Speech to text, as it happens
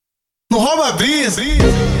Não rouba brisa.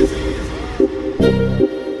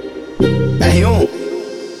 R1,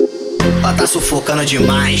 ela tá sufocando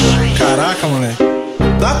demais. Caraca, moleque.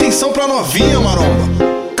 Dá atenção pra novinha, Maromba.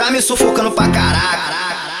 Tá me sufocando pra caraca.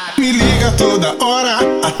 Me liga toda hora,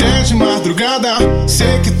 até de madrugada.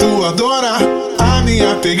 Sei que tu adora a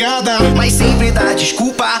minha pegada, mas sempre dá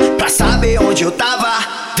desculpa pra saber onde eu tava.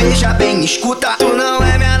 Veja bem, escuta, tu não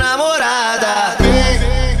é minha namorada.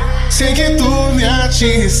 Bem, sei que tu me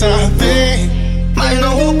atiça, bem, mas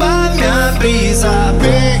não rouba minha brisa.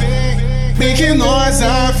 Bem que nós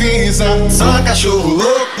avisa. Só cachorro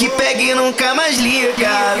louco que pega e nunca mais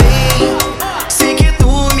liga. Bem, sei que tu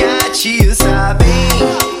me atiça, bem,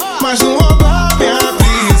 mas não rouba minha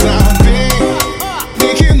brisa.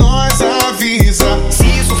 Bem que nós avisa.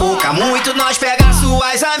 Se sufoca muito, nós pega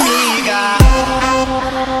suas amigas.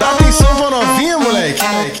 Dá atenção pra novinha, moleque.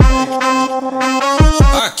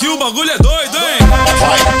 Aqui o bagulho é doido, hein?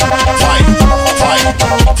 Vai, vai, vai,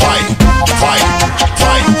 vai, vai, vai, vai,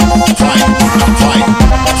 vai,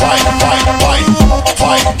 vai,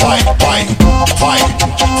 vai, vai, vai, vai, vai,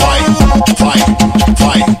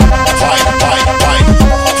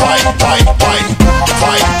 vai,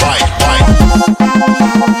 vai, vai, vai,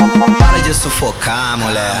 Para de sufocar,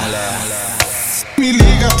 mulher. Me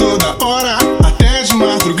liga toda hora, até de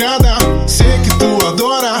madrugada. Sei que tu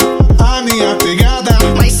adora a minha pegada,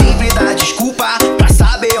 mas sempre dá desculpa pra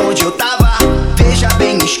saber onde eu tava. Veja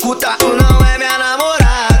bem, escuta, tu não é minha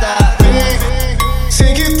namorada. Bem,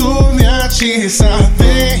 sei que tu me atiça,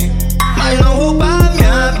 bem, mas não rouba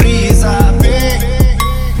minha brisa.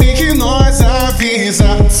 Bem que nós avisa.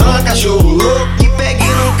 Só cachorro louco que pega e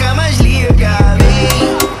nunca mais liga.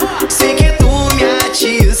 Bem, sei que tu me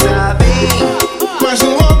atiça, bem, mas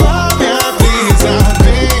não rouba minha brisa.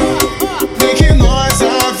 Bem que nós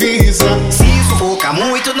avisa. se sufoca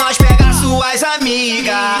muito, nós pega suas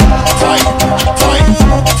amigas. Vai, vai,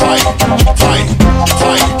 vai, vai.